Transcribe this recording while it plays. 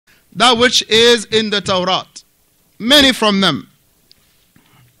that which is in the Torah. Many from them.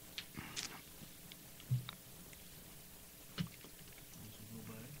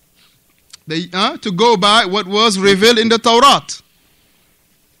 To go by what was revealed in the Torah.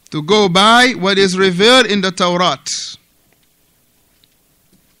 To go by what is revealed in the Torah.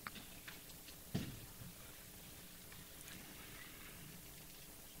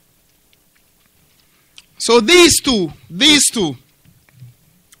 So these two, we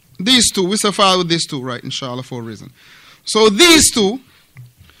suffer with these two, right, inshallah, for a reason. So these two,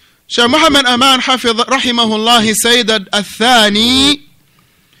 Shaykh Muhammad Aman Hafidh Rahimahullah, he said that Athani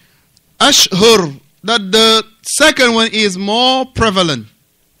Ashhur, that the second one is more prevalent.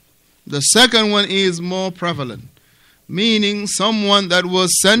 The second one is more prevalent. Meaning someone that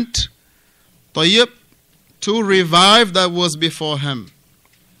was sent, Tayyib, to revive that was before him.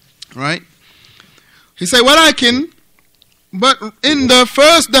 Right? He said, but in the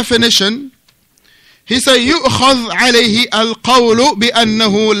first definition, he said, يُؤْخَذْ عَلَيْهِ الْقَوْلُ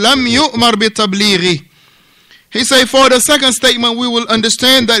بِأَنَّهُ لَمْ يُؤْمَرْ بِتَبْلِيغِهِ. He said, for the second statement, we will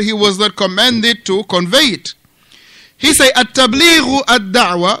understand that he was not commanded to convey it. He said, التبليغ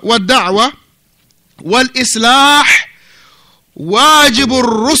الدعوة والدعوة والإصلاح واجب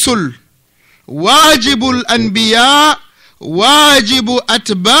الرسل واجب الأنبياء واجب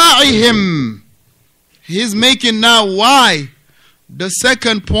أتباعهم. He's making now why the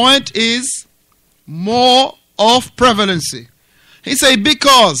second point is more of prevalency. He said,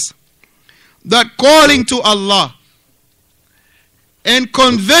 because that calling to Allah and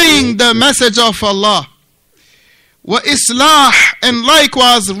conveying the message of Allah, wa islah, and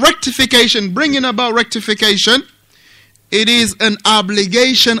likewise rectification, bringing about rectification, it is an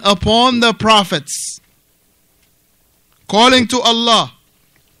obligation upon the prophets. Calling to Allah,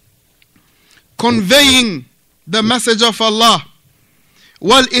 conveying the message of Allah,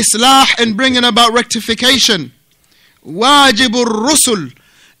 wal islah, and bringing about rectification, wajibur rusul,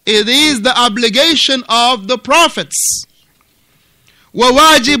 it is the obligation of the prophets. Wa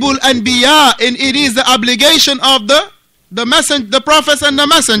wajibul anbiya, and it is the obligation of the prophets and the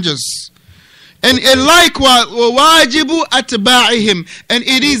messengers. And likewise, wa wajibu atba'ihim, and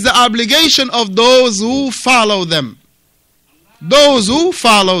it is the obligation of those who follow them. Those who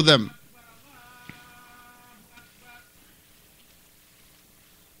follow them.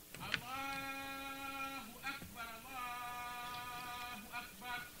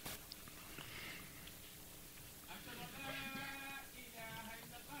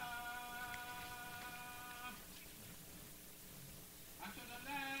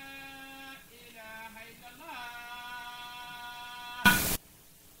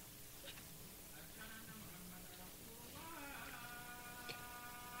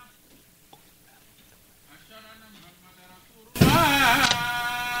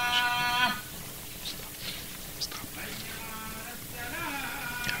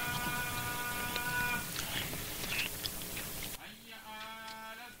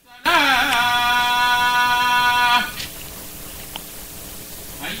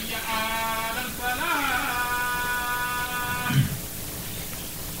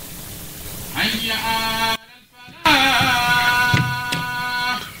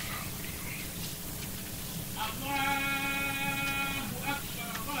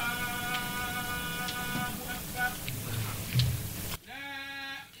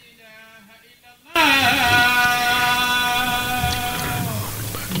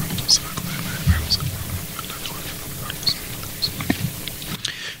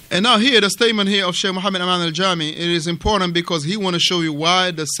 And now here, the statement here of Shaykh Muhammad Aman al-Jami, it is important because he wants to show you why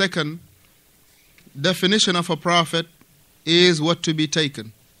the second definition of a prophet is what to be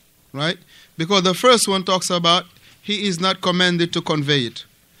taken. Right? Because the first one talks about he is not commanded to convey it.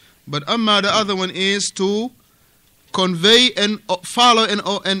 But the other one is to convey and follow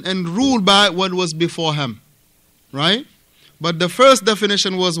and rule by what was before him. Right? But the first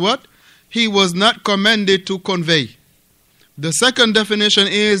definition was what? He was not commanded to convey. The second definition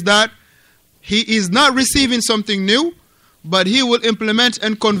is that he is not receiving something new, but he will implement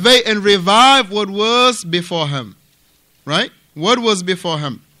and convey and revive what was before him. Right? What was before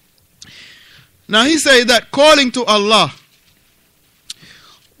him. Now he said that calling to Allah,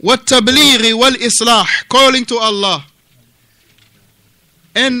 وَالتَّبْلِيغِ وَالْإِصْلَاحِ, calling to Allah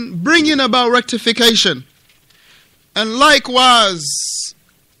and bringing about rectification, and likewise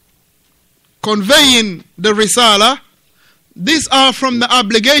conveying the Risala, these are from the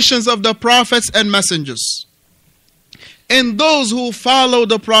obligations of the prophets and messengers. And those who follow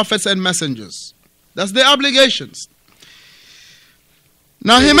the prophets and messengers. That's the obligations.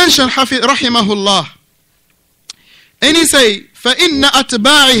 Now he mentioned Hafidh Rahimahullah. And he say, فَإِنَّ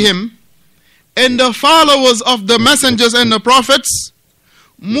أَتْبَاعِهِمْ, and the followers of the messengers and the prophets,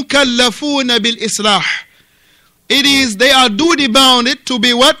 مُكَلَّفُونَ بِالْإِصْلَاحِ, they are duty bounded to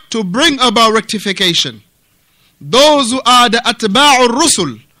be what? To bring about rectification. Those who are the atba'ur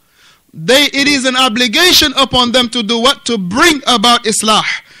rusul, it is an obligation upon them to do what? To bring about islah,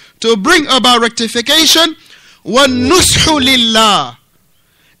 to bring about rectification. وَالنُّصْحُ لِلَّهِ,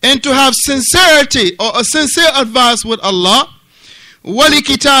 and to have sincerity or a sincere advice with Allah.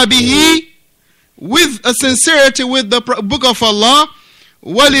 وَلِكِتَابِهِ, with a sincerity with the book of Allah.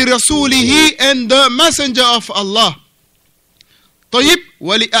 وَلِرَسُولِهِ, and the messenger of Allah. طيب.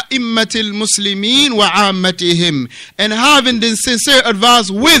 وَلِأَئِمَّةِ الْمُسْلِمِينَ وَعَامَّتِهِمْ, and having the sincere advice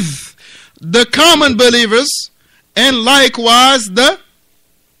with the common believers, and likewise the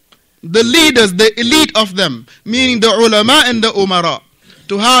leaders, the elite of them, meaning the ulama and the umara,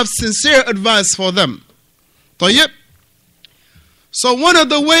 to have sincere advice for them. طيب. So one of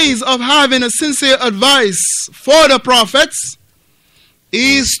the ways of having a sincere advice for the prophets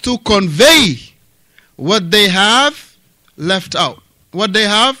is to convey what they have left out, what they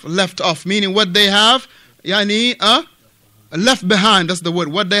have left off, meaning what they have left behind. That's the word.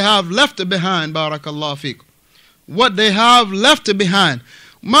 What they have left behind. Barakallahu fiqh. What they have left behind.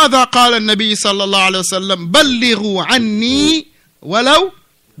 ماذا قال النبي صلى الله عليه وسلم بلغوا عني ولو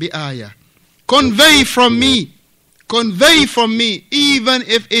بآية. Convey from me, even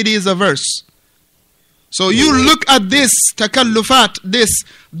if it is a verse. So you look at this takallufat, this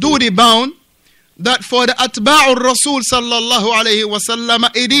duty bound, that for the atba'ur rasul sallallahu alayhi wa sallam,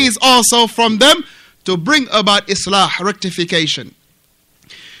 it is also from them to bring about islah, rectification.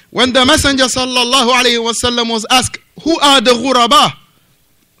 When the Messenger sallallahu alayhi wa sallam was asked, who are the ghuraba?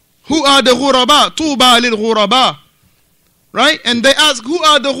 Who are the ghuraba? Tuba lil ghuraba. Right? And they ask, who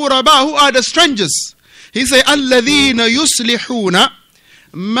are the ghuraba? Who are the strangers? He said, الَّذِينَ يُصْلِحُونَ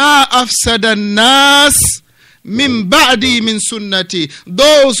مَا أَفْسَدَ النَّاسِ مِنْ بَعْدِي مِنْ سُنَّتِي.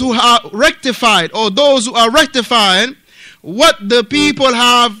 Those who are rectified, or those who are rectifying what the people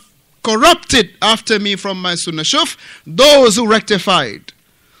have corrupted after me from my sunnah. Shuf, those who rectified.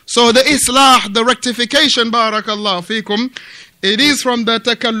 So the islah, the rectification, barakallahu fikum, it is from the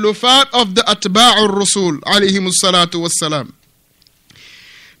takallufat of the atba'ur rasul alayhimus salatu wassalam.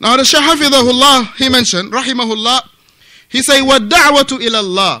 Now the Shaykh hafidhahullah, he mentioned, rahimahullah, he say, وَالدَّعْوَةُ إِلَى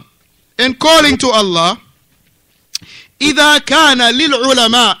اللَّهِ, and calling to Allah, إِذَا كَانَ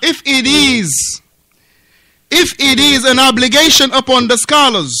لِلْعُلَمَاءِ, if it is an obligation upon the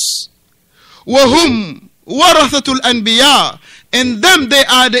scholars, وَهُمْ وَرَثَةُ الْأَنْبِيَاءِ, and them they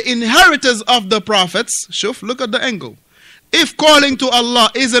are the inheritors of the prophets. Shuf, look at the angle. If calling to Allah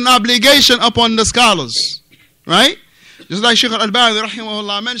is an obligation upon the scholars, right? Just like Shaykh al-Albani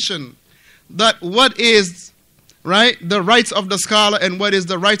rahimahullah mentioned, that what is, right, the rights of the scholar and what is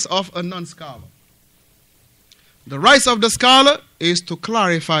the rights of a non-scholar. The rights of the scholar is to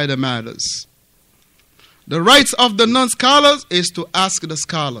clarify the matters. The rights of the non-scholars is to ask the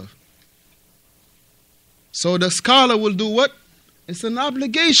scholar. So the scholar will do what? It's an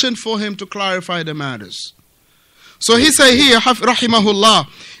obligation for him to clarify the matters. So he say here, rahimahullah,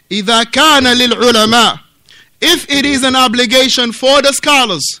 إِذَا كَانَ لِلْعُلَمَاءِ, if it is an obligation for the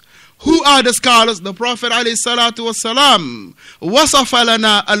scholars. Who are the scholars? The Prophet alayhi salatu wasalam wasafa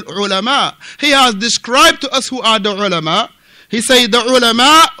lana al-ulama. He has described to us who are the ulama. He say the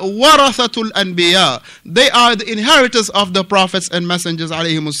ulama warathatul anbiya. They are the inheritors of the prophets and messengers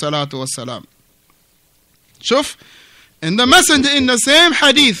alayhimus salatu wasalam. Shuf, and the messenger in the same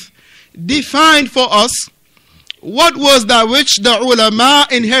hadith defined for us what was that which the ulama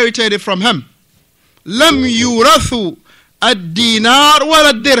inherited from him. Lam yurathu ad-dinar wal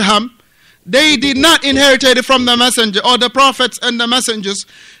ad-dirham. They did not inherit it from the messenger or the prophets and the messengers.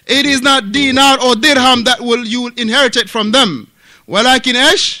 It is not dinar or dirham that you will inherit it from them. Walakin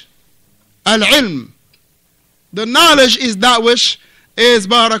ish al-ilm. The knowledge is that which is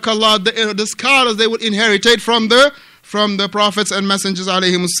barakallah, the scholars, they will inherit it from the prophets and messengers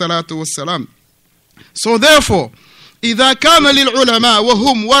alayhimus salatu wassalam. So therefore, إذا كان للعلماء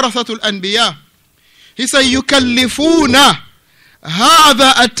وهم ورثة الأنبياء, he said يكلفون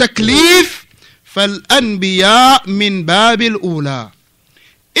هذا التكليف فالأنبياء من باب الأولى.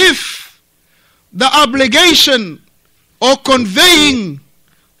 If the obligation or conveying,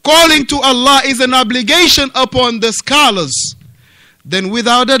 calling to Allah is an obligation upon the scholars, then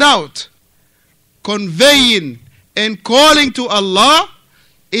without a doubt, conveying and calling to Allah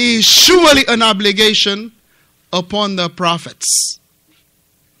is surely an obligation upon the prophets.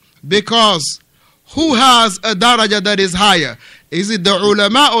 Because who has a daraja that is higher? Is it the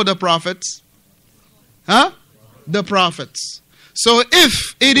ulama or the prophets? The prophets. So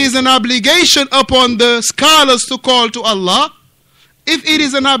if it is an obligation upon the scholars to call to Allah, if it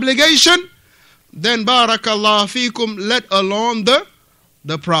is an obligation, then barakallah fikum, let alone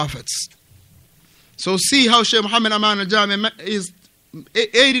the prophets. So see how Shaykh Muhammad Aman al-Jami is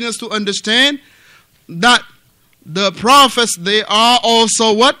aiding us to understand that the prophets, they are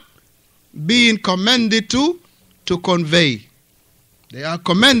also what? Being commended to convey. They are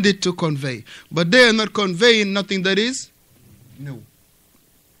commended to convey. But they are not conveying nothing that is new.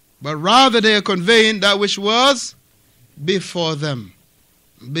 But rather they are conveying that which was before them.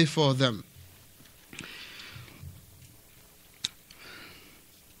 Before them.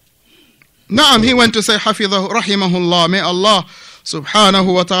 Naam, he went to say, Hafidhahu rahimahullah, may Allah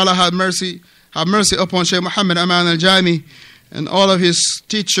subhanahu wa ta'ala have mercy upon Shaykh Muhammad Aman al-Jami and all of his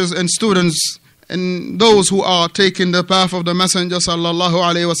teachers and students and those who are taking the path of the Messenger sallallahu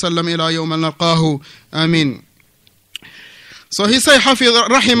alayhi wa sallam ila yawm al-nalqahu. Ameen. So he say, Hafidh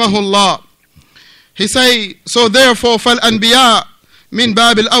rahimahullah, he say, so therefore فَالْأَنْبِيَاء min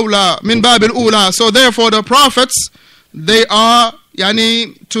bab al-awla, min bab al-ula. So therefore the prophets, they are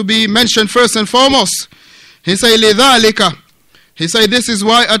to be mentioned first and foremost. He say لذلك, he say this is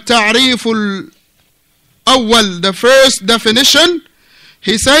why التعريف الأول, the first definition,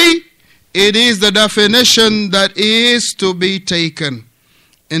 he say it is the definition that is to be taken.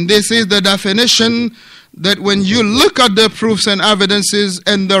 And this is the definition that when you look at the proofs and evidences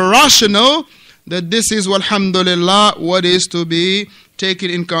and the rationale, that this is walhamdulillah what is to be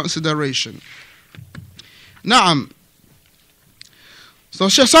taken in consideration. Naam. So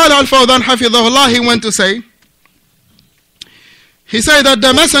Shaykh Salih al-Fawzaan hafidhahullah, he went to say, he said that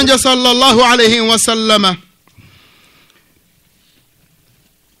the Messenger sallallahu alayhi wa sallam,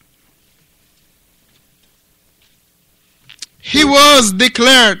 he was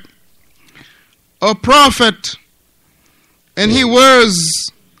declared a prophet and he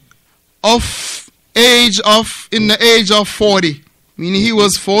was in the age of 40, meaning he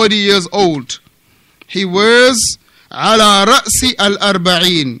was 40 years old. He was ala ra'si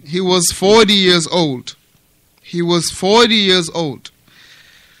al-arba'in. He was 40 years old. He was 40 years old.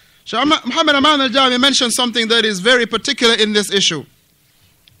 Shaykh Muhammad Aman al-Jami mentioned something that is very particular in this issue.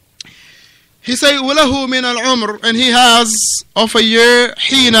 He said, وَلَهُ مِنَ الْعُمْرِ, and he has of a year,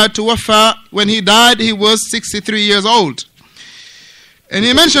 حِينَ تُوَفَّى, when he died, he was 63 years old. And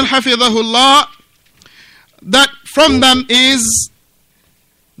he mentioned, حَفِظَهُ that from them is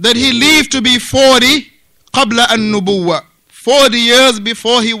that he lived to be 40 قَبْلَ النُّبُوَّةِ, 40 years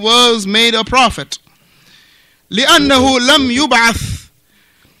before he was made a prophet. لِأَنَّهُ لَمْ يُبْعَثْ,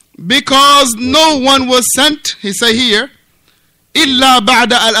 because no one was sent, he say here, إِلَّا بَعْدَ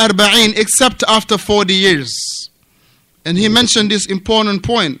الْأَرْبَعِينَ, except after 40 years. And he mentioned this important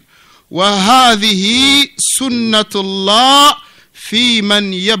point. وَهَذِهِ سُنَّةُ اللَّهِ فِي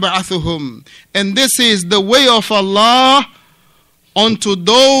مَنْ يَبْعَثُهُمْ, and this is the way of Allah unto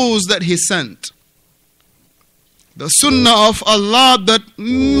those that he sent. The sunnah of Allah, that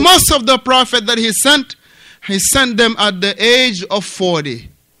most of the prophet that he sent them at the age of 40.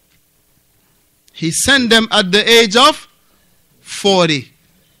 He sent them at the age of 40.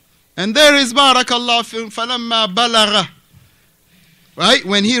 And there is barakallah fi falamma balagha, right,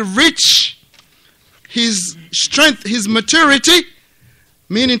 when he reached his strength, his maturity,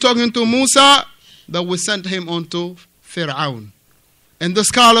 meaning talking to Musa, that we sent him unto Fir'aun. And the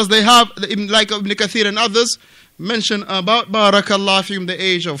scholars, they have, like Ibn Kathir and others, mention about barakallah from the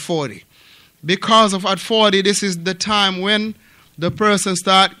age of 40. Because of at 40, this is the time when the person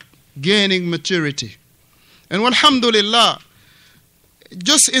start gaining maturity. And alhamdulillah,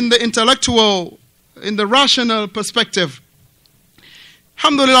 just in the intellectual, in the rational perspective,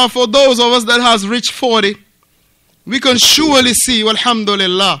 alhamdulillah, for those of us that has reached 40, we can surely see,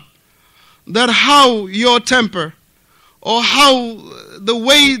 alhamdulillah, that how your temper or how the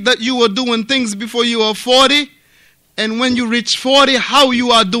way that you were doing things before you were 40 and when you reach 40, how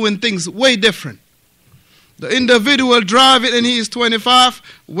you are doing things way different. The individual drive it and he is 25,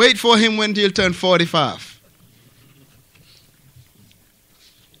 wait for him when he'll turn 45.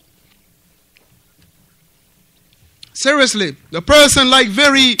 Seriously, the person like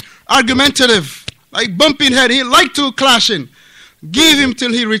very argumentative, like bumping head, he like to clashing. Give him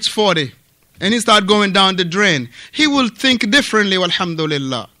till he reach 40 and he start going down the drain. He will think differently,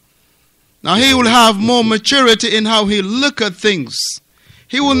 alhamdulillah. Now he will have more maturity in how he look at things.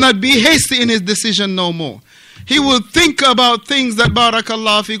 He will not be hasty in his decision no more. He will think about things that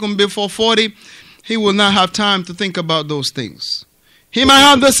barakallah fikum before 40. He will not have time to think about those things. He might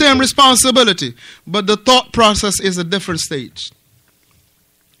have the same responsibility, but the thought process is a different stage.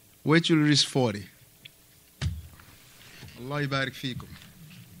 Wait till you reach 40. الله يبارك فيكم.